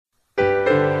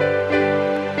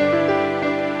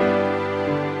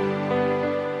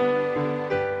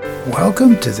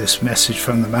Welcome to this message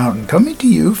from the mountain, coming to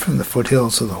you from the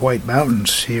foothills of the White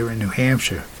Mountains here in New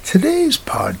Hampshire. Today's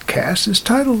podcast is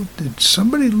titled, Did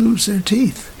Somebody Lose Their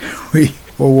Teeth? We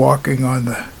were walking on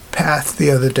the path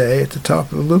the other day at the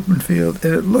top of the Lupin Field,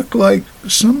 and it looked like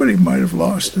somebody might have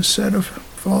lost a set of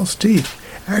false teeth.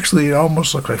 Actually, it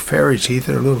almost looked like fairy teeth.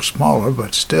 They're a little smaller,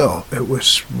 but still, it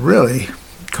was really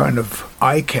kind of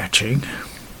eye-catching.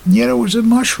 Yet it was a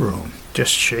mushroom,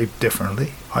 just shaped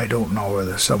differently. I don't know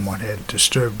whether someone had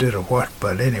disturbed it or what,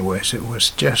 but anyways, it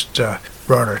was just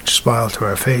brought a smile to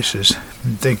our faces.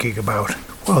 And thinking about,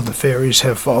 well, the fairies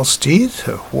have false teeth,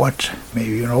 or what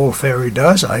maybe an old fairy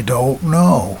does, I don't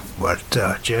know. But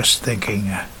just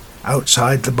thinking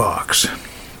outside the box.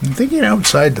 And thinking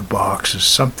outside the box is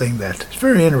something that is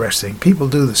very interesting. People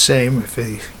do the same if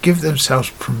they give themselves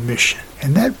permission.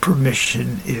 And that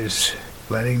permission is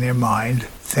letting their mind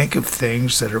think of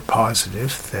things that are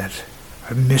positive, that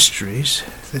are mysteries,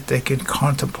 that they can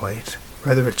contemplate,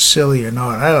 whether it's silly or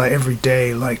not. I every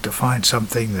day like to find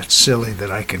something that's silly that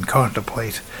I can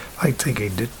contemplate. Like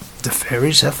thinking, did the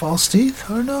fairies have false teeth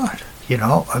or not? You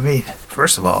know, I mean,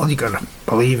 first of all, you gotta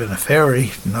believe in a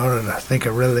fairy in order to think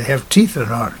of whether they have teeth or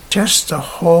not. Just a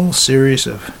whole series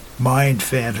of mind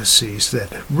fantasies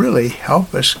that really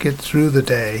help us get through the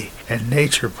day, and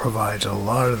nature provides a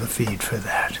lot of the feed for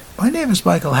that. My name is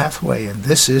Michael Hathaway, and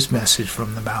this is Message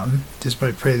from the Mountain. Just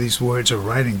I pray these words are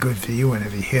right and good for you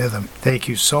whenever you hear them. Thank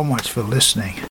you so much for listening.